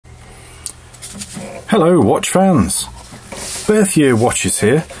Hello watch fans, birth year watches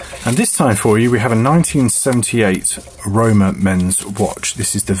here, and this time for you we have a 1978 Roamer men's watch.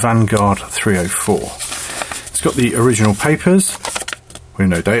 This is the Vanguard 304. It's got the original papers with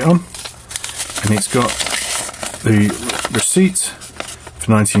no date on, and it's got the receipt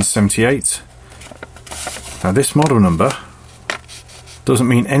for 1978. Now this model number doesn't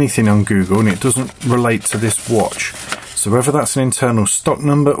mean anything on Google, and it doesn't relate to this watch. So whether that's an internal stock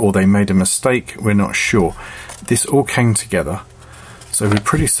number or they made a mistake, we're not sure. This all came together, so we're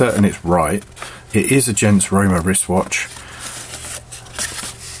pretty certain it's right. It is a gents Roamer wristwatch.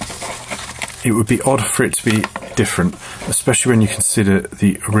 It would be odd for it to be different, especially when you consider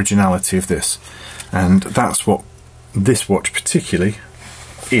the originality of this. And that's what this watch particularly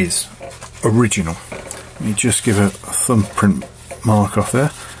is, original. Let me just give a thumbprint mark off there,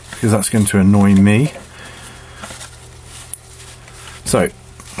 because that's going to annoy me. So,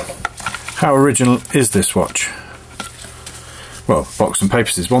 how original is this watch? Well, box and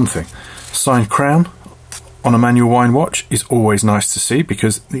papers is one thing. Signed crown on a manual wind watch is always nice to see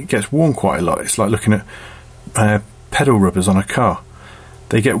because it gets worn quite a lot. It's like looking at pedal rubbers on a car.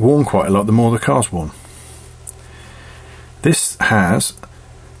 They get worn quite a lot the more the car's worn. This has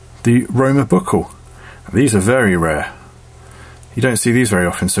the Roamer buckle. These are very rare. You don't see these very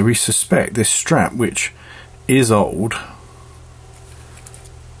often, so we suspect this strap, which is old,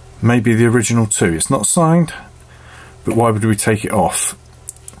 maybe the original too. It's not signed, but why would we take it off?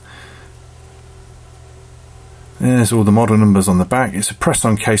 There's all the model numbers on the back. It's a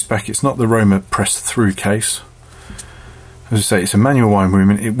press-on case back. It's not the Roamer press-through case. As I say, it's a manual wind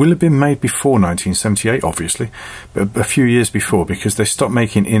movement. It will have been made before 1978, obviously, but a few years before, because they stopped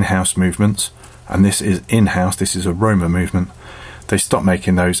making in-house movements, and this is in-house. This is a Roamer movement. They stopped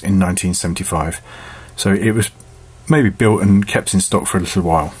making those in 1975, so it was maybe built and kept in stock for a little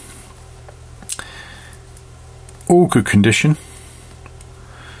while. All good condition,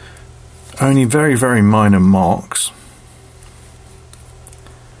 only very, very minor marks,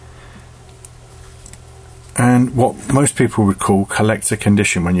 and what most people would call collector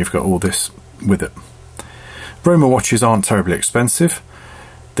condition when you've got all this with it. Roamer watches aren't terribly expensive.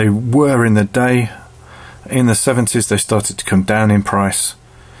 They were in the day. In the 70s they started to come down in price,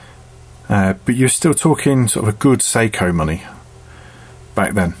 but you're still talking sort of a good Seiko money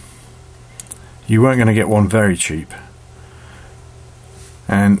back then. You weren't going to get one very cheap,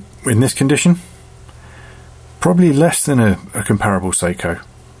 and in this condition probably less than a comparable Seiko.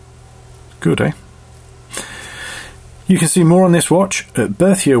 Good, eh? You can see more on this watch at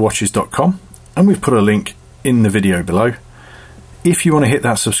birthyearwatches.com, and we've put a link in the video below. If you want to hit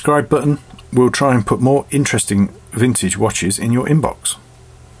that subscribe button, we'll try and put more interesting vintage watches in your inbox.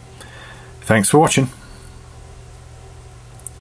 Thanks for watching.